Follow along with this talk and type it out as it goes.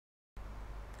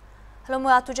Hello,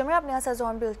 मैं आतु जमरे अपने यहाँ से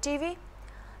HornbillTV.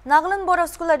 Nagaland Board of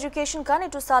School Education kan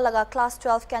itu salaga class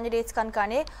 12 candidates kan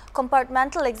kane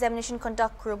compartmental examination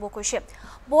conduct kurubo kushe.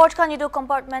 Board kan itu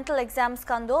compartmental exams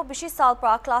kan do bishi sal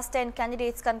pra class 10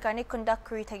 candidates kan kane conduct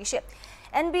kuri thagishe.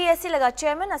 NBSC laga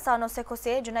chairman asano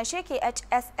sekose junashe ki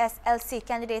HSSLC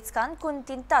candidates kan kun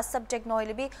tinta subject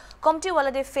noilibi committee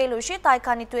wala de fail hoishe tai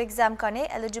kan itu exam kane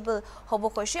eligible hobo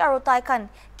kushe aro tai kan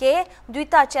ke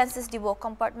duita chances dibo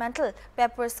compartmental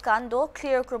papers kan do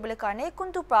clear kurubole kane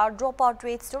kuntu pra dropout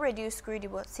rates to reduce kuri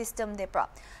dibo system de pra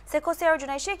sekose aro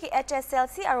junashe ki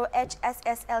HSLC aro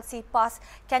HSSLC pass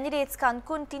candidates kan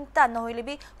kun tinta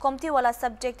noilibi committee wala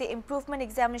subject de improvement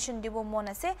examination dibo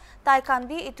monase tai kan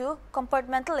bi itu compartmental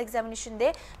examination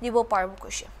de dibo parbu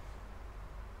kushe.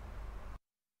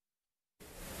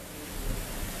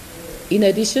 In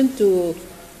addition to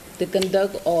the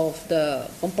conduct of the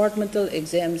compartmental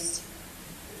exams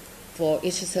for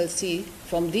HSLC,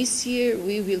 from this year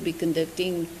we will be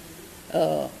conducting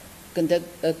the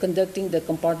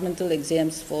compartmental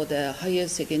exams for the higher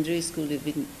secondary school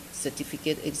living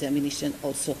certificate examination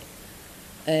also.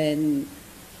 And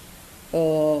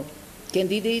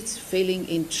candidates failing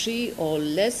in 3 or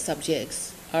less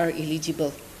subjects are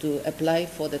eligible to apply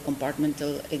for the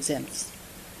compartmental exams.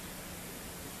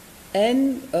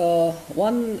 And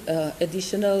one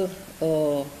additional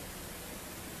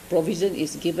provision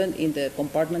is given in the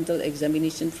compartmental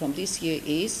examination from this year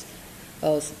is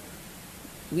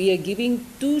we are giving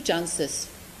 2 chances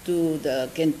to the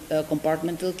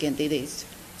compartmental candidates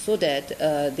so that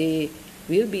they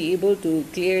will be able to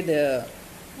clear the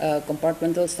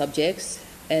compartmental subjects,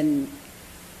 and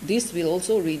this will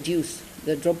also reduce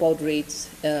the dropout rates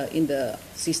in the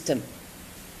system.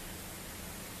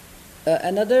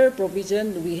 Another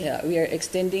provision we are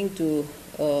extending to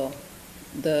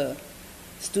the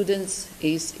students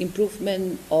is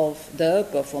improvement of the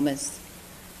performance.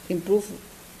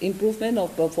 Improvement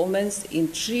of performance in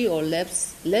 3 or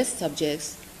less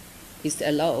subjects is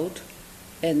allowed,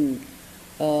 and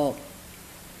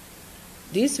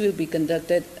this will be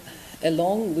conducted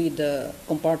along with the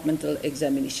compartmental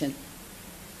examination.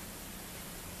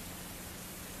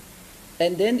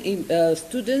 And then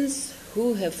students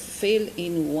who have failed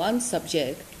in 1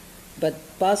 subject but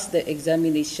passed the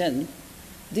examination,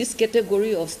 this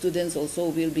category of students also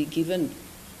will be given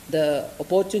the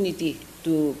opportunity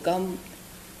to come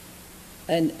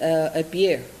and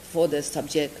appear for the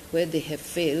subject where they have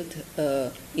failed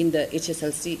in the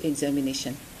HSLC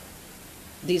examination.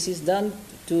 This is done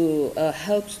to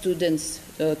help students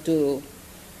to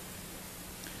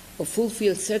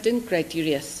fulfill certain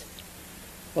criteria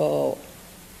for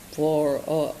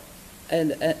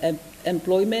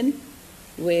employment,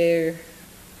 where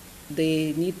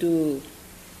they need to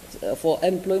for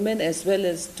employment as well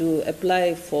as to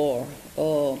apply for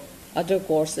other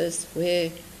courses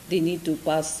where they need to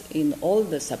pass in all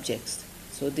the subjects.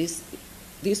 So this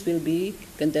will be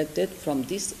conducted from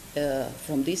this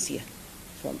year,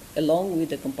 along with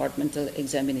the compartmental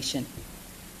examination.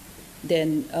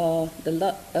 Then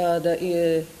the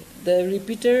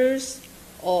repeaters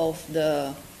of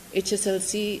the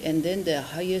HSLC and then the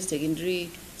higher secondary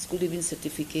school living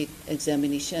certificate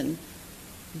examination,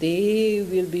 they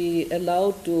will be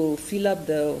allowed to fill up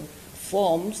the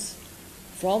forms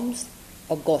from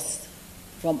August.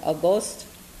 From August,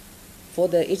 for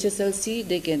the HSLC,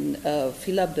 they can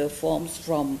fill up the forms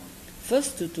from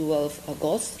 1st to 12th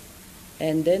August,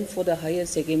 and then for the higher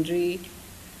secondary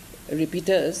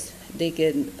repeaters, they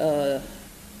can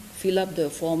fill up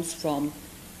the forms from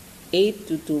 8th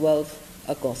to 12th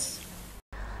August.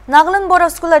 Nagaland Board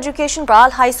of School Education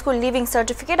pral high school leaving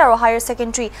certificate or higher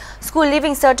secondary school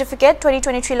leaving certificate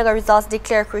 2023 laga results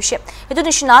declare kurishe. Itu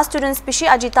nishina students pishi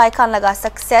ajitai khan laga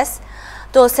success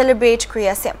to celebrate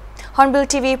kriya.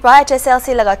 HornbillTV pra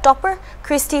HSLC laga topper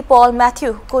Christy Paul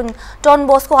Matthew kun Don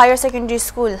Bosco Higher Secondary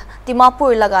School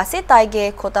Dimapur laga se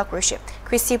taige khota kurishe.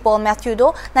 Christy Paul Matthew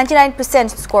do 99%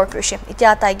 score kurishe.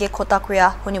 Itia taige khota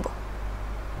kriya hunibo.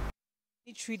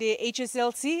 3-day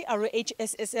HSLC or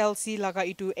HSSLC laga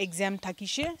itu exam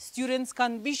thakishe. Students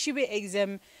kan bishibe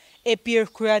exam appear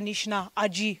kura nishna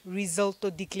aji result to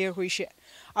declare hoishe.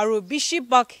 Aru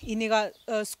bishibak inega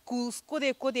schools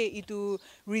kode itu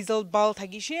result bal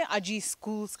thakishe. Aji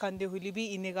schools kande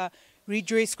hulibi inega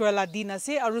rejoice kora la din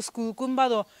ase aru school kunba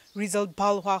do result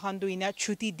bhal hwa khan do ina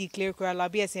chuti declare kora la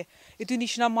bi ase itu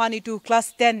nishna man itu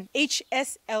class 10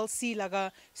 HSLC laga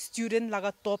student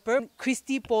laga topper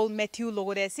Christy Paul Matthew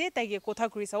logo de ase tai ge kotha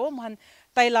kuri sawo man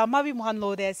tai lama bi man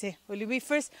lo de ase only we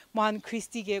first man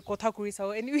Christy ge kotha kuri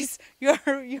sawo anyways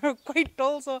you're quite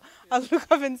tall so I'll look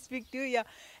up and speak to you yeah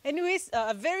anyways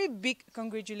a very big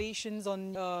congratulations on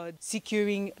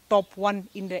securing top 1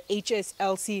 in the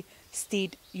HSLC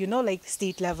state, you know, like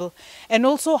state level. And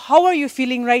also, how are you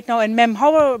feeling right now? And ma'am,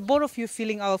 how are both of you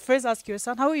feeling? I'll first ask your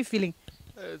son, how are you feeling?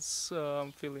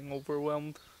 I'm feeling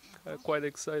overwhelmed, quite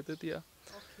excited, yeah.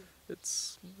 Okay.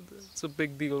 It's a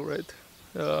big deal, right?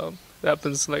 It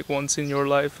happens like once in your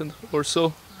life or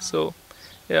so. So,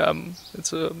 yeah,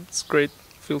 it's great,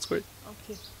 feels great.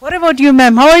 Okay. What about you,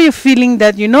 ma'am? How are you feeling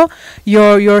that, you know,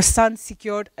 your son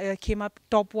secured, came up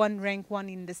top 1, rank 1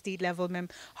 in the state level, ma'am?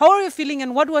 How are you feeling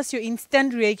and what was your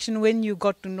instant reaction when you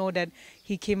got to know that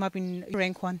he came up in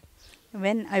rank 1?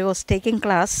 When I was taking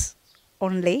class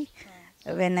only,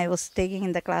 when I was taking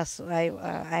in the class, I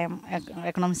am an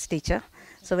economics teacher.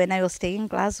 So when I was taking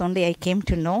class only, I came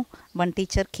to know, one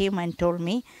teacher came and told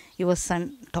me, your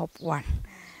son top 1.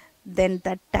 Then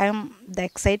that time, the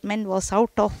excitement was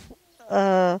out of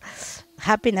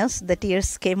happiness, the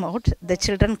tears came out. The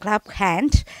children clapped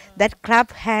hand. That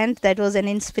clap hand, that was an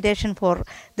inspiration for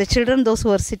the children, those who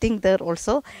were sitting there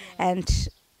also. And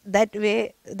that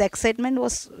way, the excitement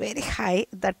was very high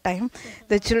that time.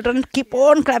 The children keep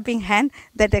on clapping hand.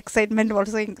 That excitement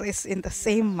also increased in the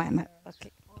same manner.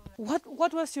 Okay.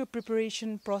 What was your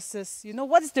preparation process? You know,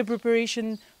 what is the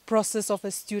preparation process of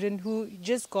a student who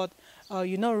just got,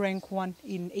 you know, rank 1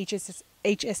 in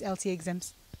HSLC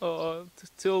exams?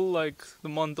 Till like the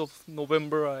month of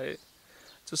November, I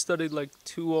just studied like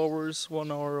 2 hours,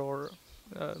 1 hour, or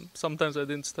sometimes I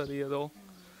didn't study at all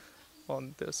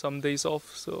on some days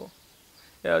off. So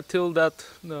yeah, till that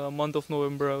month of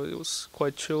November, it was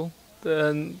quite chill.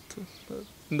 Then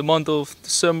in the month of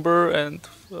December and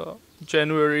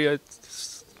January, I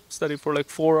studied for like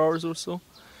 4 hours or so.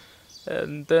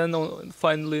 And then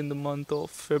finally in the month of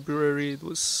February, it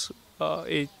was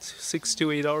 6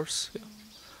 to 8 hours. Yeah.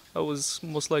 That was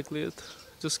most likely it.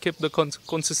 Just kept the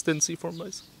consistency for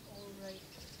myself. Alright.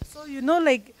 So you know,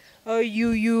 like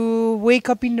you wake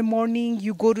up in the morning,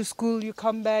 you go to school, you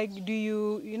come back. Do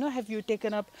you know, have you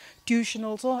taken up tuition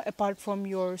also apart from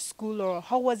your school, or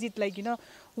how was it like? You know,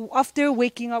 after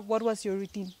waking up, what was your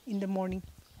routine in the morning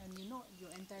and you know your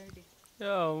entire day?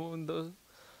 Yeah,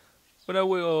 when I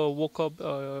woke up,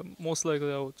 most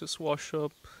likely I would just wash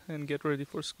up and get ready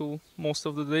for school most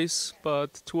of the days.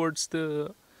 But towards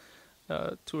the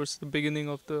beginning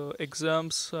of the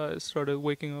exams, I started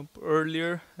waking up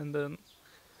earlier and then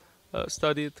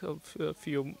studied a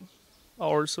few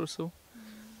hours or so.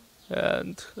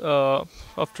 And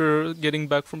after getting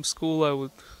back from school, I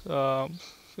would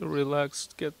relax,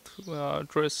 get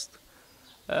dressed,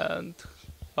 and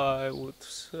I would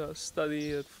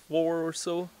study at 4 or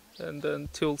so, and then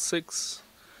till 6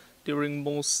 during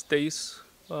most days.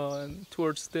 And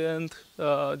towards the end,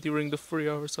 during the free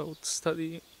hours, I would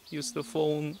study, use the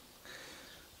phone,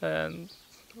 and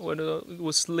when it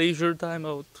was leisure time,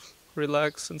 I would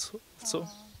relax and so.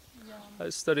 Yeah. I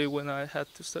studied when I had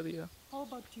to study. Yeah. How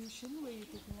about tuition? Were you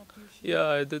taking up tuition? Yeah,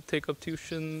 I did take up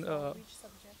tuition. Which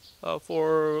subject?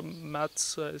 For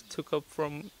maths, I took up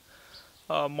from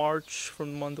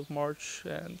from the month of March,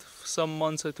 and some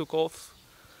months I took off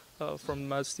from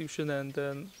maths tuition, and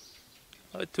then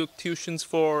I took tuitions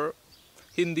for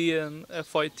Hindi and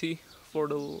FIT for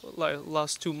the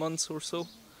last 2 months or so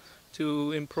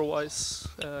to improvise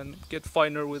and get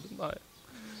finer with my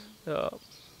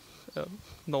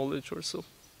knowledge or so.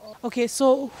 Okay,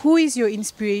 so who is your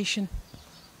inspiration?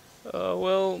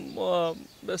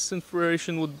 Best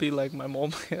inspiration would be like my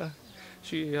mom. Yeah,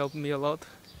 she helped me a lot.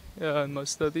 Yeah, in my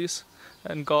studies,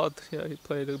 and God. Yeah, he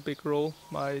played a big role.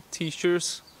 My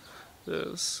teachers,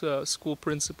 the school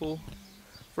principal,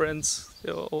 friends,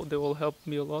 they all helped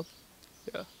me a lot.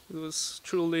 Yeah, it was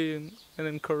truly an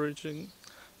encouraging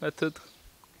method.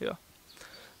 Yeah,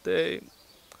 they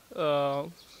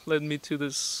led me to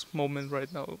this moment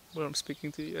right now where I'm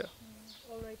speaking to you. Yeah.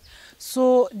 Alright.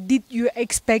 So did you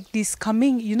expect this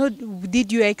coming? You know,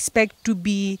 did you expect to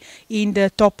be in the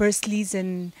toppers list,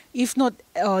 and if not,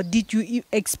 did you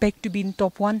expect to be in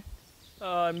top 1?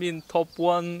 I mean, top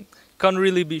 1, can't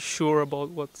really be sure about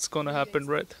what's gonna happen,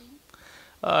 right?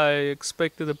 I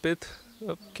expected a bit,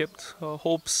 kept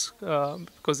hopes,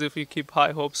 because if you keep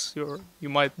high hopes, you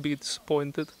might be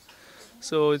disappointed.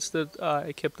 So it's that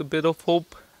I kept a bit of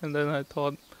hope, and then I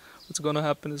thought what's gonna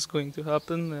happen is going to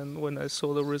happen. And when I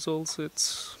saw the results,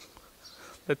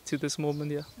 led to this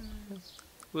moment. Yeah, it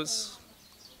was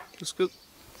good.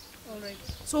 All right.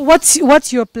 So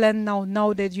what's your plan now?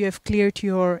 Now that you have cleared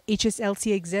your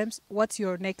HSLC exams, what's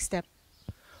your next step?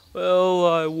 Well,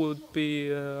 I would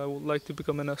like to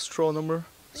become an astronomer.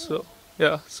 So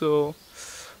yeah, so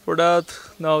for that,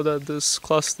 now that this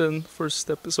class 10 first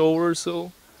step is over,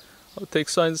 so I'll take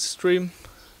science stream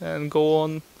and go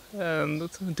on and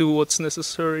do what's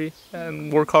necessary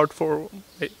and work hard for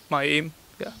my aim.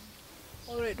 Yeah.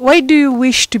 All right. Why do you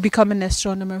wish to become an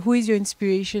astronomer? Who is your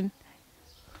inspiration?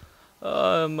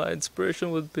 My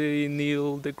inspiration would be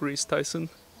Neil deGrasse Tyson.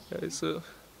 Yeah, he's a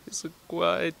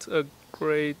quite a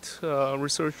great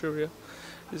researcher. Yeah,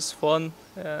 he's fun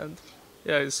and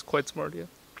yeah, he's quite smart. Yeah,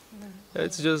 yeah,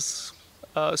 it's just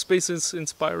space is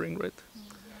inspiring, right?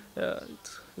 Yeah,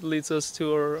 it leads us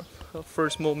to our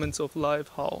first moments of life,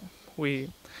 how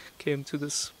we came to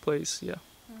this place. Yeah.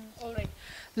 All right.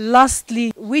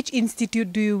 Lastly, which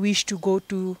institute do you wish to go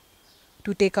to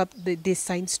take up this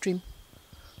science stream?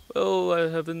 Well, I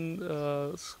haven't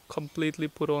completely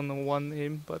put on one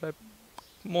aim, but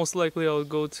most likely I'll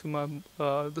go to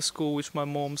the school which my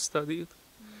mom studied.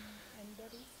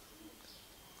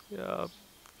 Yeah,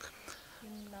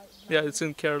 yeah, it's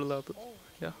in Kerala, but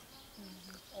yeah.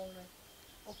 All right.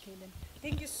 Okay then.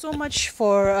 Thank you so much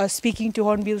for speaking to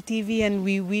Hornbill TV, and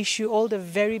we wish you all the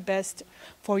very best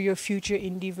for your future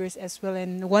endeavors as well.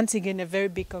 And once again, a very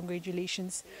big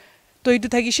congratulations. To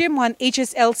itu thagishe mohan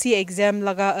HSLC exam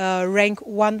laga rank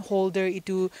 1 holder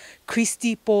itu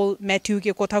Christy Paul Matthew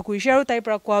ke kotha kuise aru tai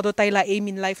pra kwa do tai la aim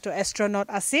in life to astronaut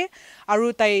ase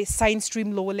aru tai science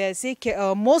stream lowole ase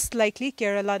most likely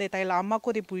Kerala de tai la amma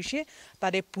ko de purise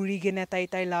tade puri gene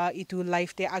tai la itu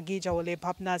life te age jawole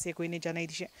bhapna ase koine janai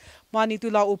dise man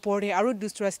itu la upor de aru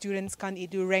dusra students kan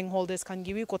itu rank holders kan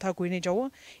gibi kotha koine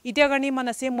jawo itia garni man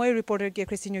ase moi reporter ke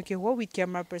Christine ke ho with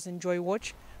camera person Joy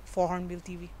Watch for Hornbill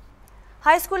TV.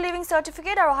 High school leaving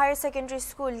certificate or higher secondary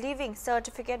school leaving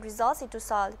certificate results itu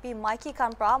sal P Mikey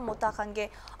Khan pra Mota Khan ge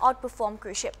outperform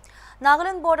krishe.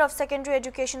 Nagaland Board of Secondary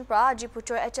Education pra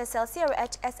Jiputor HSLC or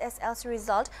HSSLC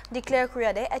result declare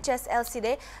kuriya de HSLC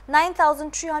de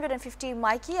 9,350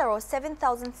 Mikey or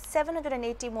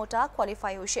 7,780 Mota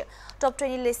qualify hoise. Top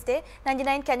 20 list de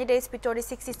 99 candidates pitori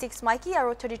 66 Mikey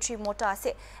or 33 Mota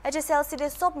ase. HSLC de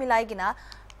sob milai gina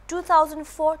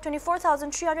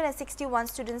 24,361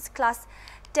 students class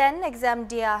 10 exam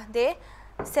dia de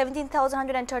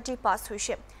 17,130 pass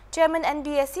huise. Chairman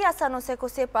NBSC Asano Seko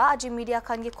Sepa aji media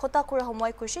khan ge khota kura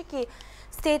homoy kuise ki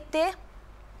state te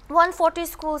 140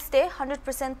 schools te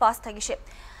 100% pass thagise.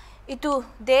 Itu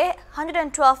de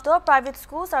 112 to private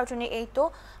schools or 28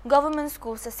 to government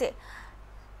schools ase.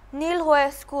 Neil Hoy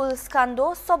schools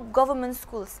kando sub government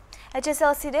schools.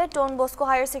 HSLC de Don Bosco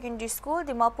Higher Secondary School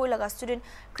Dimapur laga student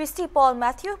Christy Paul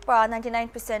Matthew para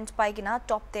 99% paigina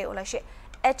top te olashe.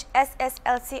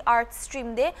 HSSLC Arts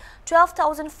stream de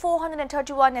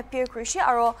 12,431 appear krishe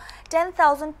aro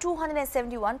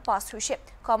 10,271 pass huise.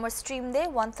 Commerce stream de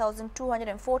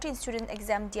 1,214 student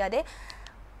exam dia de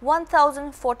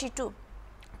 1,042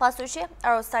 pass huise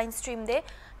aro science stream de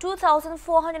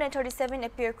 2,437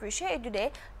 appear krishe edu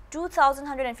de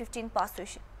 2,115 pass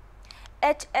huise.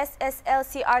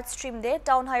 HSSLC Arts stream de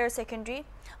Town Higher Secondary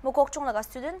Mokokchong laga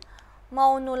student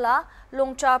Maunula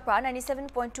Longcha pra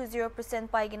 97.20%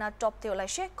 paigina top te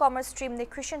olaise. Commerce stream de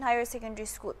Christian Higher Secondary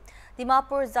School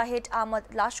Dimapur Zahid Ahmad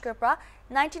Lashkar pra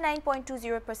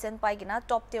 99.20% paigina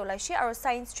top te olaise aro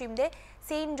science stream de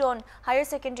St John Higher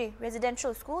Secondary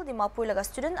Residential School Dimapur laga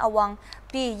student Awang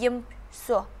P Yim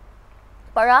So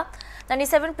para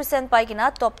 97%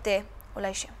 paigina top te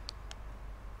olaise.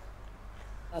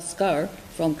 Askar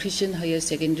from Christian Higher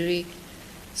Secondary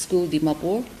School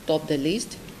Dimapur topped the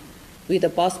list with a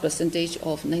pass percentage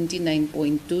of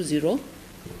 99.20,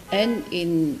 and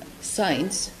in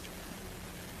science,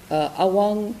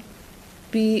 Awang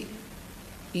P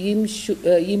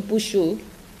Yimpushu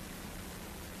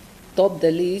topped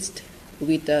the list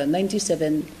with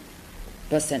 97%.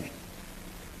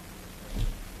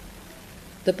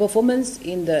 The performance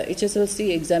in the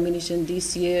HSLC examination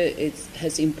this year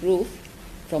has improved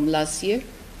from last year,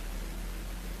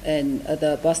 and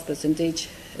the pass percentage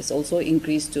has also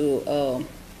increased to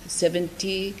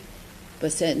 70%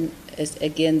 as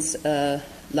against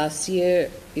last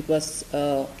year it was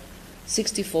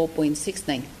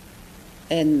 64.69,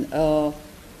 and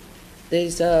there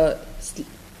is a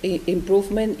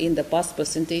improvement in the pass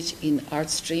percentage in art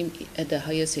stream at the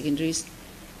higher secondary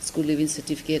school leaving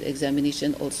certificate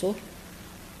examination also.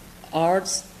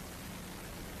 Arts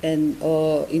and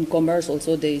in commerce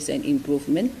also there is an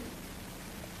improvement.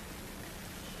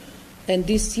 And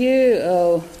this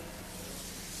year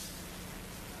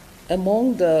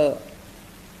among the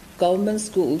government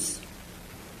schools,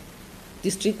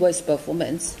 district-wise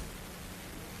performance,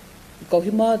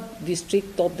 Kohima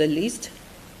district topped the list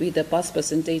with a pass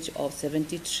percentage of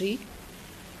 73%,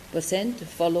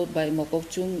 followed by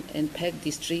Mokokchung and Pek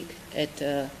district at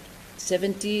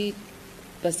 70%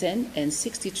 and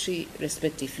 63%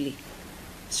 respectively.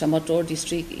 Shamator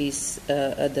district is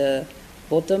at the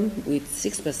bottom with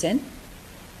 6%.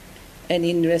 And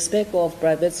in respect of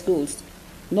private schools,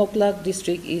 Noklak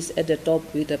district is at the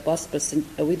top with a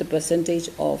percentage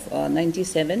of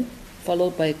 97,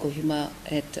 followed by Kohima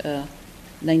at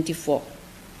 94.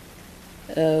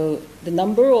 The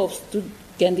number of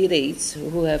candidates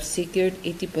who have secured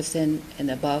 80%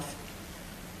 and above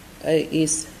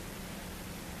is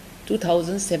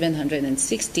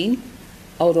 2,716,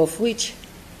 out of which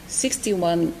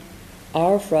 61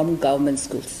 are from government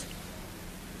schools.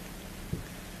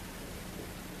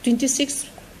 26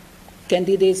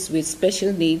 candidates with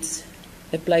special needs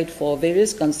applied for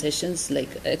various concessions like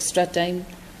extra time,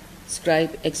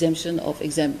 scribe, exemption of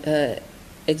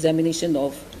examination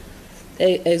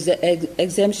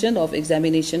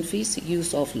fees,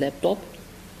 use of laptop,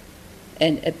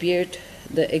 and appeared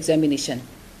the examination.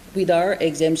 With our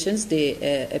exemptions, they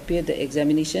appeared the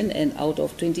examination, and out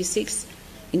of 26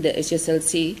 in the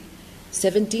HSLC,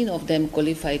 17 of them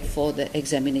qualified for the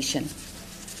examination.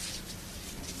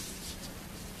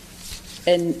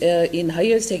 And in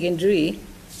higher secondary,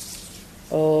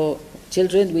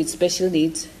 children with special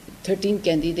needs, 13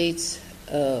 candidates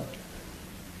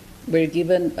were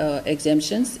given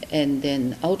exemptions, and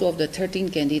then out of the 13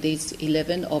 candidates,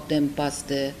 11 of them passed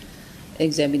the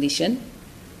examination.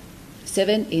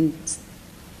 Seven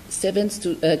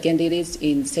candidates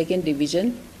in second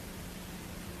division,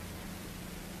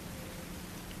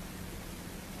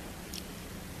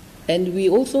 and we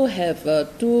also have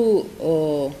two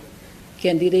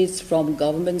candidates from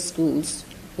government schools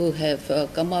who have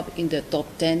come up in the top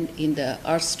 10 in the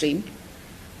art stream.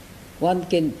 One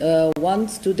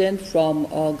student from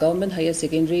government higher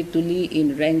secondary Tuli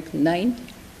in rank 9,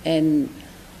 and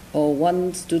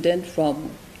one student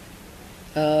from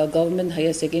government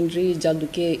higher secondary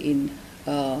Jalduke in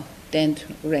 10th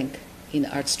rank in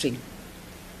art stream.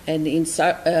 And in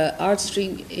art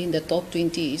stream in the top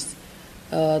 20s,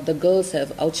 the girls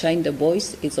have outshined the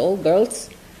boys. It's all girls.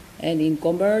 And in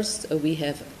commerce, we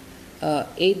have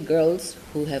 8 girls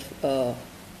who have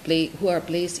who are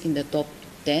placed in the top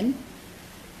 10.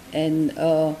 And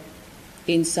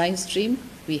in science stream,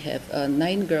 we have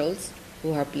 9 girls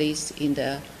who are placed in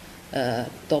the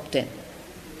top 10.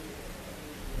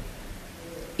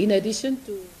 In addition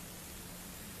to...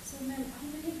 So, ma'am, how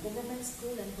many government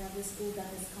school and private school that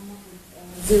has come up with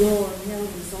zero or nil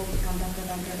result conducted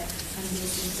under the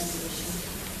examination?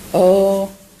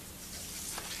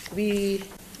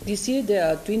 This year there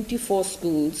are 24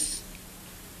 schools,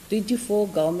 24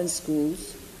 government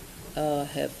schools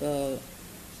have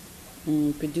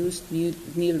produced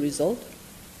nil result,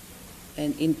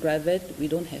 and in private we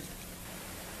don't have.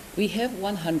 We have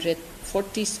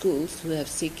 140 schools who have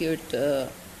secured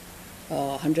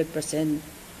 100%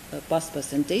 pass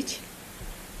percentage,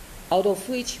 out of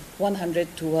which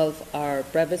 112 are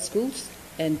private schools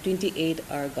and 28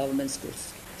 are government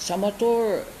schools.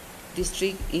 Shamator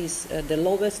district is the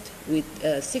lowest with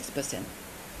 6%.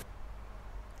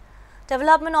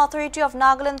 Development Authority of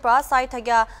Nagaland pra sai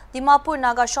thagya Dimapur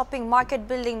Naga Shopping Market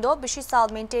building do bishi sal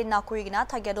maintain na kurigina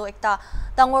thagya do ekta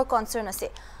dangor concern ase.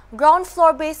 Ground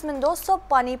floor basement do sob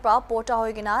pani pra pota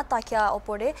hoigina takya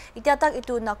opore itya tak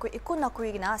itu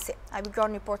nakurigina ase. I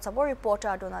ground report sabo reporter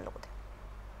adona logode.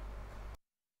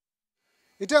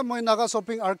 Ita moi Naga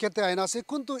Shopping Arcade te aina ase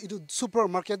kuntu itu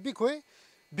supermarket bi koi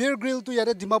beer grill tu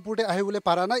yare Dimapur te ahibole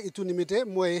parana itu nimite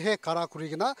moi he kara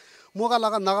kurigina moga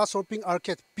laga Naga Shopping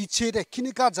Arcade piche de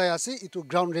kinika jai ase itu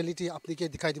ground reality apni ke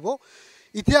dikhai dibo.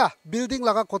 Itia building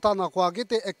laga kota na ko age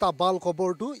te ekta bal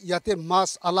khobor tu yate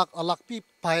mas alak pi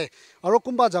pae aro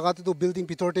kumba jaga te tu building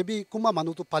pitor te bi kuma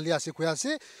manu tu pali ase koi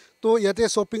ase to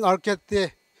yate shopping arcade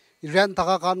te rent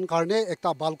taka kan karne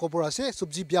ekta bal khobor ase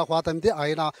subji bia khwa time te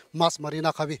aina mas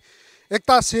marina khabi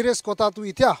ekta serious kota tu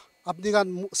itia apni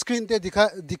gan screen te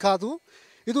dikha du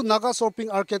itu Naga Shopping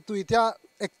Arcade tu itia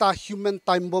ekta human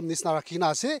time bomb nisna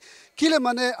rakhina ase kile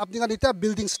mane apni gan itia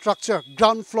building structure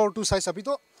ground floor tu sai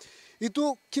sabito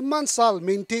itu kiman sal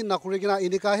maintain na kurigina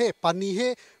inika he pani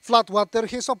he flat water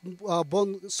he sob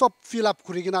bon sob fill up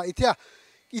kurigina itia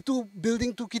itu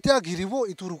building tu kitia giribo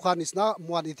itu rukanis na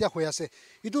muan itia hoyase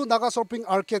itu Naga Shopping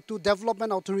Arcade tu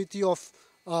Development Authority of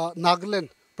Nagaland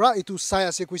pra itu sai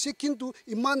ase kuise kintu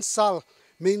iman sal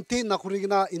maintain na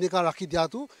kurigina inika rakhi dia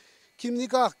tu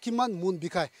kimnika kiman mun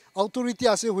bikai authority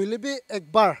ase hoile be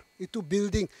ekbar itu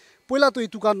building poila to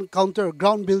itu kan counter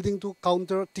ground building to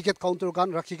counter ticket counter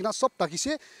kan rakhikina sob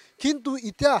takise kintu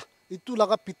itia itu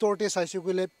laga pitorte saise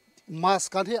gole mas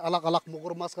kan he alak alak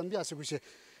mogor mas kan bi ase guise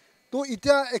to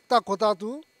itia ekta kota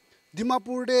tu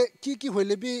dimapur de ki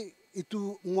hoile bi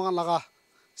itu muang laga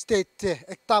state te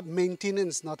ekta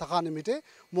maintenance na thaka nimite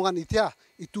mugan itia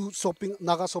itu shopping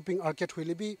naga shopping arcade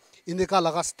hoile bi ineka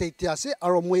laga state te ase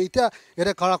aro moi itia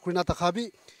ere kara kurina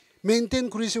takabi maintain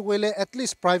kurise wele at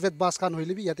least private bus kan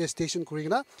hoile bi yate station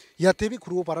kurina yate bi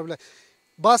kuru parabla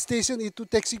bus station itu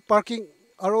taxi parking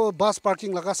aro bus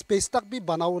parking laga space tak bi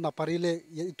banao na parile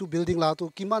itu building la to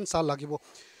kiman sal lagibo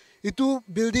itu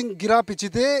building gira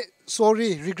pichite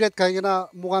sorry regret kaigena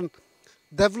mugan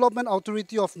development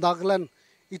authority of Nagaland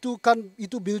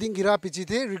itu building gira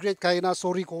pichite regret kaigena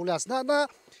sorry kole asna na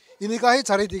inika hi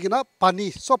chari digina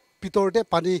pani sob pitorte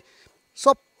pani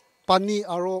sob pani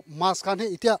aro mas kan he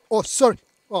itia oh sorry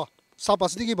oh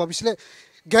sapasni ki babisle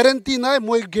guarantee nai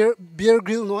moi beer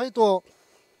grill noi to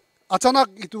achanak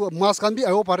itu mas kan bi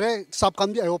ayo pare sap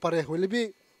kan bi ayo pare hoile bi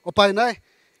opai nai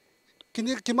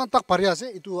kini kiman tak pare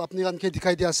ase itu apni kan ke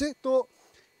dikhai dia ase to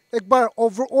ekbar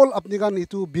overall apni kan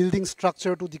itu building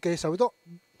structure to dikai sabi to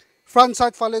front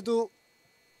side fale tu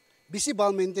bisi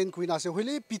bal maintain kuina ase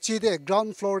hoile piche de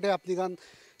ground floor de apni kan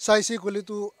saisi kole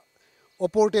tu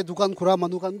oporte dukan khura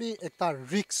manu kan bi ekta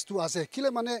risk tu ase kile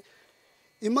mane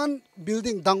iman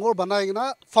building dangor banai na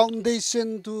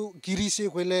foundation tu giri se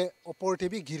koile oporte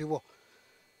bi giribo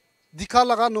dikha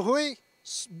laga no hoi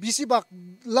bisi bak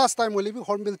last time hoile bi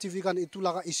HornbillTV kan itu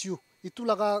laga issue itu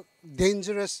laga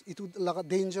dangerous itu laga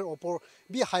danger opor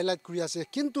bi highlight kuri ase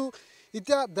kintu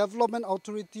itia development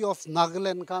authority of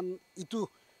Nagaland kan itu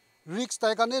risk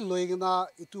tai kane loigna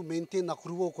itu maintain na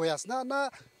krubo koyas na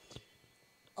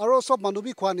aro sob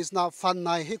manubi khwanis na fan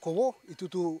nai he kobo itu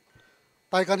tu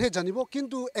tai kan he janibo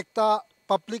kintu ekta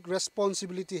public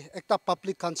responsibility ekta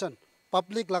public concern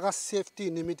public laga safety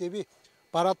nimite bi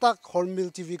paratak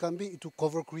HornbillTV kan bi itu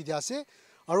cover kuri dia ase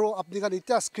aro apni kan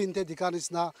itia screen te dikanis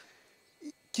na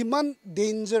kiman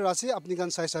danger ase apni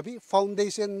kan sai sabi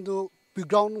foundation du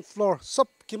ground floor sob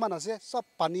kiman ase sob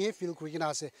pani he fill kuri kina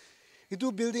ase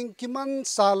itu building kiman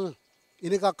sal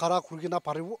ineka kara kurigina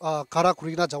paribu kara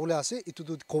kurigina jawle ase itu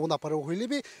tu kobona paribu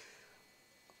hoilibi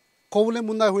kobule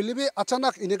munna hoilibi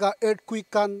achanak ineka earthquake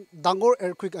kan dangor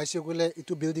earthquake aise gole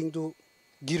itu building tu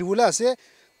giribula ase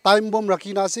time bomb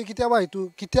rakina ase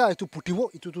kitia itu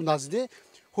putibo itu tu nazde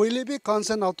hoilibi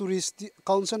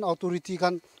concern authority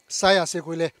kan sai ase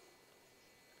gole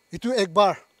itu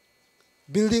ekbar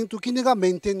building tu kinika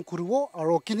maintain kuribo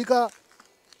aro kinika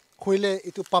koile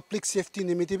itu public safety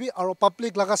nimite bi aro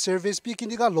public laga service bi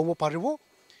kinika lobo paribo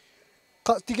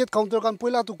ticket counter kan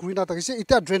poila tu green takise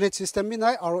ita drainage system bi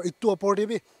nai aro itu oporde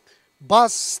bi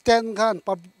bus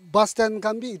stand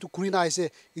kan bi itu green aise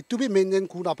itu bi maintain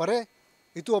kuna pare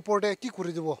itu oporde ki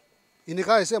kuri dibo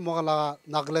inika aise mogala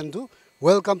Nagaland tu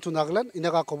welcome to Nagaland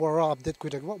inaka cover update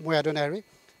kuri dibo moi adonari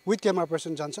with camera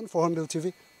person Johnson for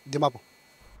HornbillTV Dimapur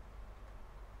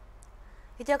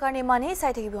Itia karni mani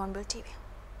sai thegi HornbillTV